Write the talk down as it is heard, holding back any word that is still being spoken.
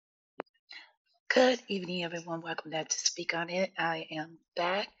Good evening, everyone. Welcome back to Speak on It. I am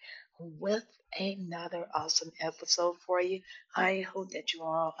back with another awesome episode for you. I hope that you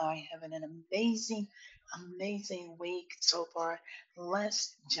all are having an amazing week so far.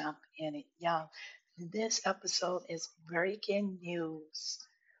 Let's jump in it, y'all. This episode is breaking news: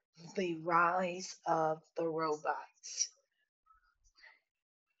 the rise of the robots.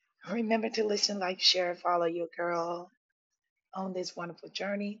 Remember to listen, like, share, follow your girl on this wonderful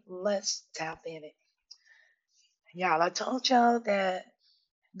journey. Let's tap in it. Y'all, I told y'all that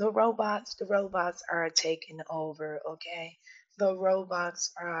the robots are taking over, okay? The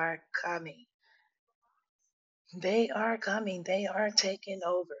robots are coming. They are coming. They are taking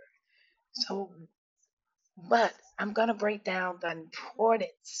over. So, but I'm going to break down the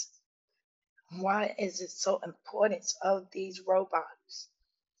importance. Why is it so important of these robots?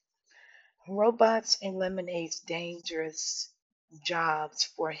 Robots eliminates dangerous jobs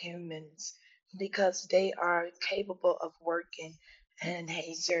for humans because they are capable of working in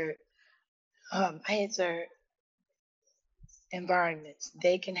hazard environments.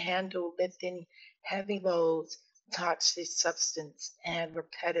 They can handle lifting heavy loads, toxic substance, and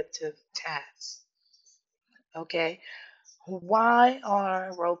repetitive tasks. Okay, why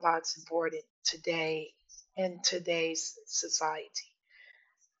are robots important today in today's society?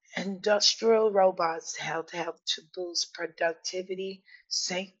 Industrial robots help to boost productivity,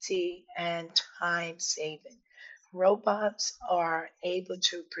 safety, and time saving. Robots are able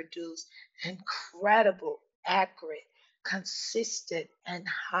to produce incredible, accurate, consistent, and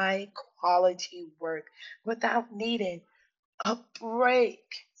high quality work without needing a break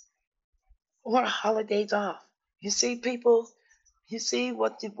or holidays off. You see, people, you see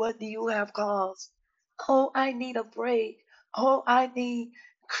what do you have calls? Oh, I need a break. Oh, I need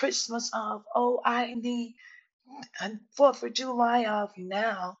Christmas off. Oh, I need and Fourth of July off.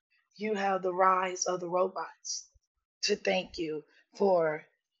 Now you have the rise of the robots to thank you for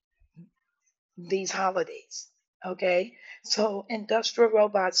these holidays. Okay, so industrial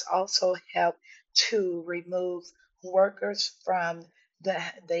robots also help to remove workers from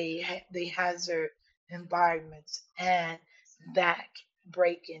the hazard environments and back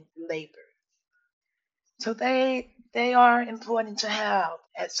breaking labor. So they are important to have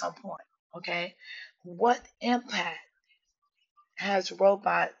at some point. Okay, what impact has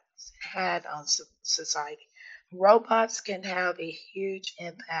robots had on society? Robots can have a huge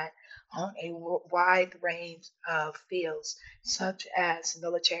impact on a wide range of fields, such as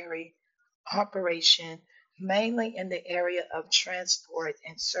military operation, mainly in the area of transport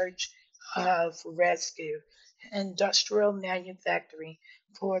and search of rescue, industrial manufacturing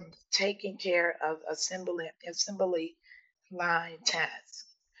for taking care of assembly line tasks.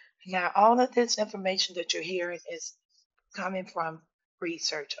 Now, all of this information that you're hearing is coming from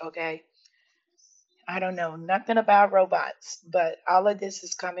research, okay? I don't know nothing about robots, but all of this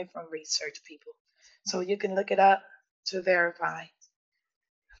is coming from research, people. So you can look it up to verify.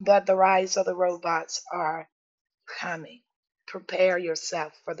 But the rise of the robots are coming. Prepare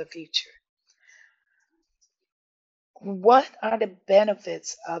yourself for the future. What are the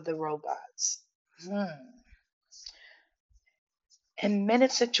benefits of the robots? In many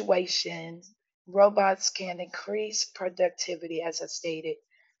situations, robots can increase productivity, as I stated,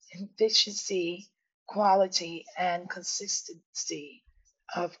 efficiency, quality, and consistency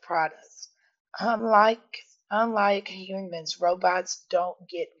of products. Unlike unlike humans, robots don't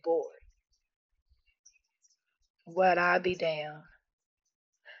get bored. What I be damned.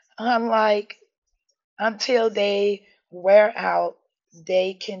 Unlike until they wear out,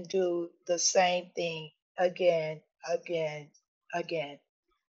 they can do the same thing again.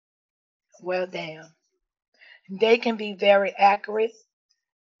 Well, damn. They can be very accurate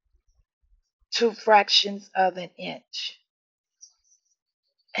to fractions of an inch.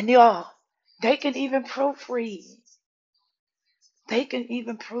 And y'all, they can even proofread. They can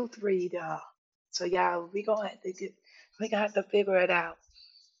even proofread, y'all. So y'all, we gonna have to figure it out.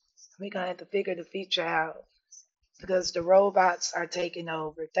 We gonna have to figure the future out because the robots are taking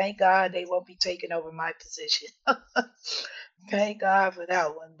over. Thank God they won't be taking over my position. Thank God for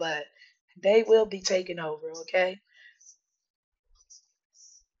that one, but they will be taking over. Okay.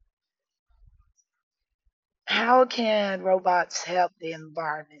 How can robots help the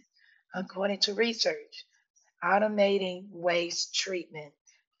environment? According to research, automating waste treatment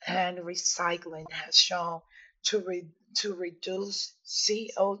and recycling has shown to reduce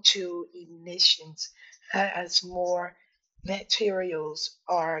CO2 emissions as more materials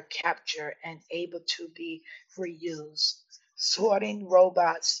are captured and able to be reused. Sorting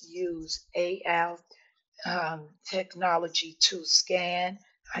robots use AI technology to scan,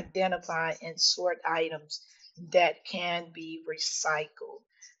 identify and sort items that can be recycled.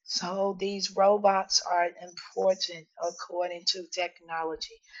 So these robots are important according to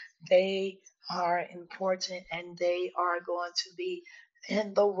technology. They are important and they are going to be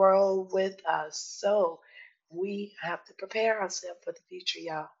in the world with us. So we have to prepare ourselves for the future,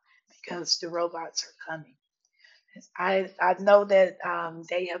 y'all, because the robots are coming. I know that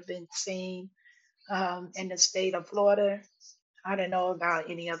they have been seen in the state of Florida. I don't know about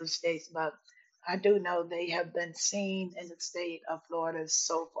any other states, but I do know they have been seen in the state of Florida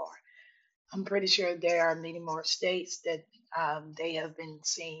so far. I'm pretty sure there are many more states that they have been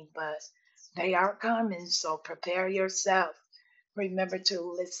seen, but they are coming, so prepare yourself. Remember to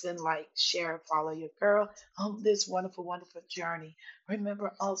listen, like, share, follow your girl on this wonderful, wonderful journey.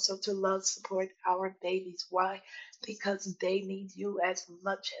 Remember also to love, support our babies. Why? Because they need you as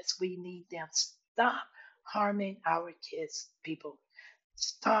much as we need them. Stop harming our kids, people.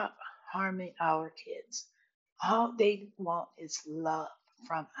 Stop harming our kids. All they want is love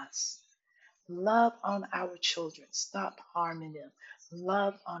from us. Love on our children. Stop harming them.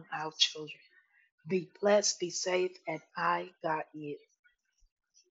 Love on our children. Be blessed, be safe, and I got you.